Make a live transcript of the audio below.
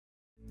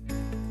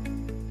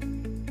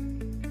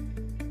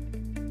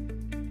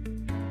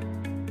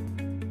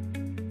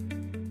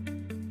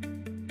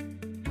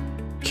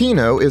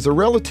Kino is a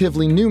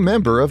relatively new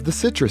member of the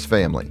citrus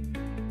family.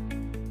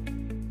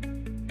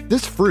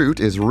 This fruit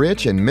is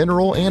rich in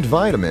mineral and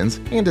vitamins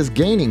and is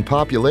gaining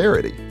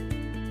popularity.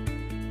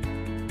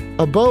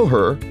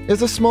 Abohar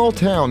is a small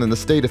town in the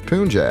state of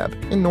Punjab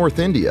in North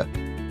India.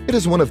 It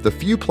is one of the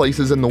few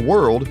places in the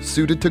world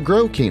suited to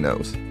grow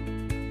kinos.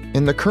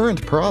 In the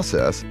current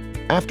process,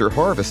 after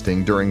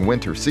harvesting during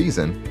winter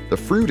season, the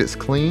fruit is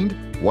cleaned,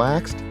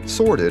 waxed,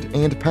 sorted,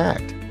 and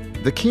packed.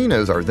 The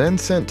kinos are then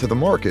sent to the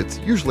markets,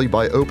 usually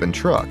by open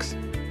trucks.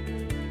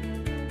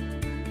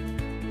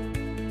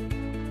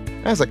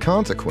 As a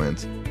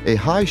consequence, a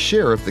high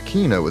share of the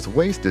kino is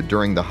wasted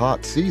during the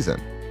hot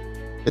season.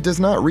 It does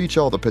not reach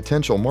all the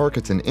potential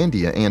markets in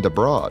India and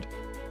abroad.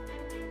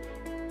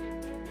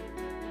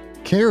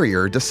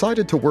 Carrier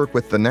decided to work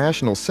with the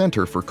National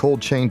Center for Cold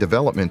Chain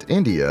Development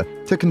India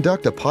to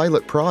conduct a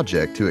pilot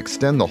project to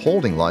extend the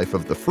holding life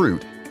of the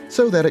fruit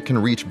so that it can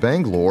reach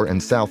Bangalore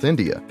and South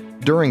India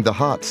during the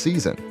hot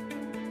season.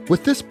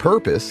 With this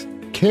purpose,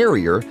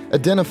 Carrier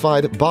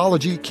identified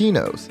Balaji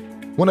Kinos,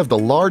 one of the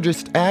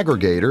largest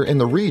aggregator in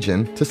the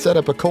region, to set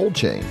up a cold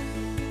chain.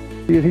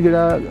 ਅਸੀਂ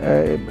ਜਿਹੜਾ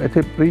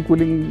ਇੱਥੇ pre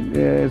cooling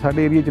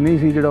ਸਾਡੇ area 'ਚ ਨਹੀਂ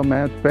ਸੀ, ਜਿਹੜਾ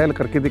ਮੈਂ ਪਹਿਲ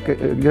ਕਰਕੇ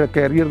ਜਿਹੜਾ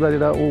ਕੈਰੀਅਰ ਦਾ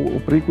ਜਿਹੜਾ ਉਹ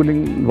ਪ੍ਰੀ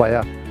ਕੂਲਿੰਗ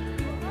ਲਵਾਇਆ।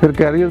 ਫਿਰ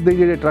ਕੈਰੀਅਰ ਦੇ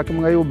ਜਿਹੜੇ ਟਰੱਕ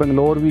ਮੰਗਾਏ ਉਹ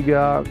ਬੰਗਲੌਰ ਵੀ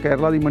ਗਿਆ,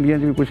 ਕੇਰਲਾ ਦੀ ਮੰਡੀਆਂ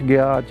 'ਚ ਵੀ ਕੁਝ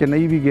ਗਿਆ,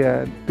 ਚੇਨਈ ਵੀ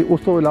ਗਿਆ ਤੇ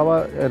ਉਸ ਤੋਂ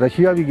ਇਲਾਵਾ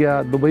ਰਸ਼ੀਆ ਵੀ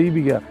ਗਿਆ, ਦੁਬਈ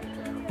ਵੀ ਗਿਆ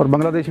ਔਰ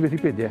ਬੰਗਲਾਦੇਸ਼ ਵੀ ਅਸੀਂ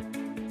ਭੇਜਿਆ।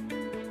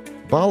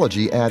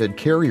 Balaji added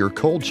Carrier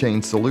cold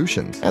chain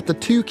solutions at the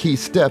two key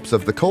steps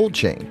of the cold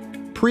chain: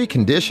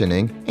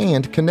 preconditioning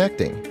and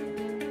connecting.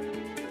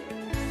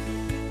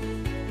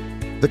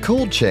 The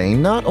cold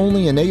chain not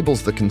only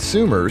enables the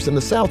consumers in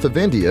the south of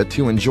India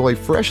to enjoy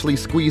freshly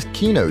squeezed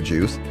kino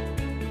juice,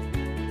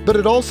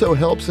 but it also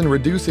helps in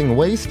reducing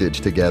wastage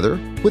together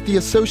with the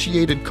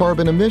associated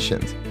carbon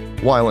emissions,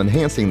 while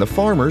enhancing the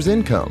farmer's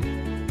income.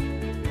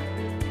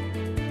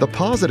 The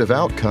positive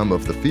outcome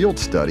of the field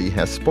study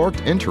has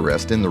sparked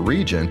interest in the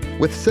region,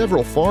 with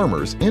several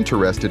farmers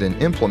interested in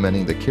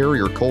implementing the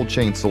Carrier cold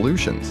chain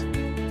solutions.